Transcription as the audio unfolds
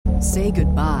Say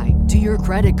goodbye to your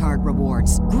credit card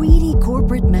rewards. Greedy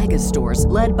corporate mega stores,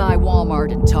 led by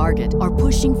Walmart and Target, are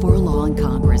pushing for a law in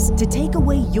Congress to take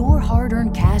away your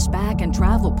hard-earned cash back and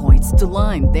travel points to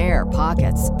line their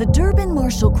pockets. The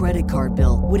Durbin-Marshall credit card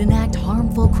bill would enact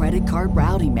harmful credit card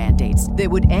routing mandates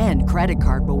that would end credit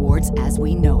card rewards as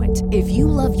we know it. If you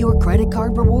love your credit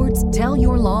card rewards, tell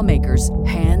your lawmakers,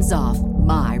 hands off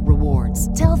my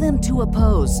rewards. Tell them to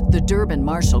oppose the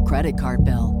Durbin-Marshall credit card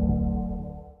bill.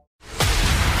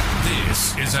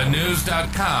 This is a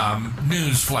News.com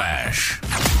news flash.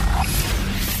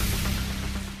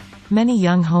 Many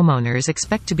young homeowners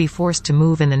expect to be forced to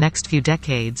move in the next few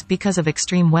decades because of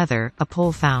extreme weather, a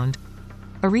poll found.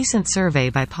 A recent survey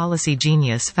by Policy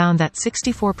Genius found that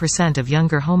 64% of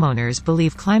younger homeowners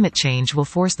believe climate change will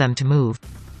force them to move.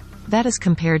 That is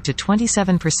compared to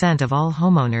 27% of all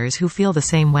homeowners who feel the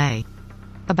same way.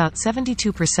 About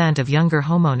 72% of younger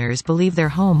homeowners believe their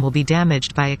home will be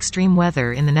damaged by extreme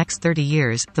weather in the next 30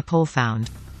 years, the poll found.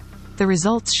 The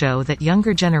results show that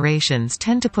younger generations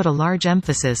tend to put a large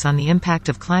emphasis on the impact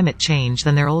of climate change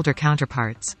than their older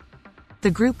counterparts.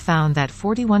 The group found that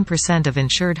 41% of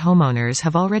insured homeowners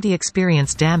have already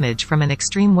experienced damage from an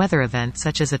extreme weather event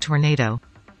such as a tornado.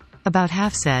 About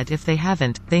half said if they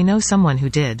haven't, they know someone who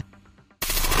did.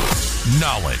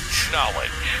 Knowledge.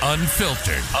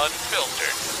 Unfiltered.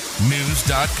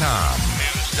 News.com.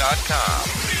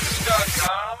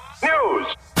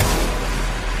 News.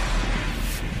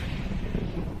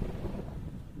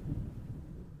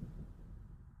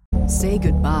 Say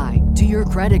goodbye to your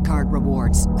credit card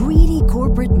rewards. Greedy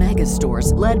corporate mega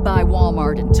stores, led by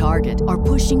Walmart and Target, are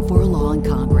pushing for a law in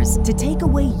Congress to take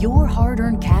away your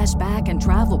hard-earned cash back and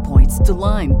travel points to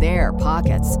line their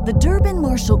pockets. The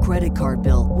Durbin-Marshall credit card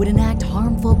bill would enact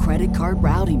harmful credit card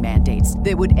routing mandates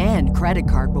that would end credit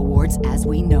card rewards as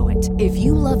we know it. If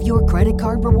you love your credit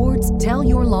card rewards, tell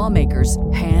your lawmakers,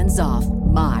 hands off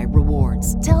my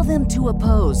rewards. Tell them to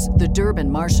oppose the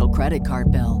Durbin-Marshall credit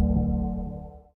card bill.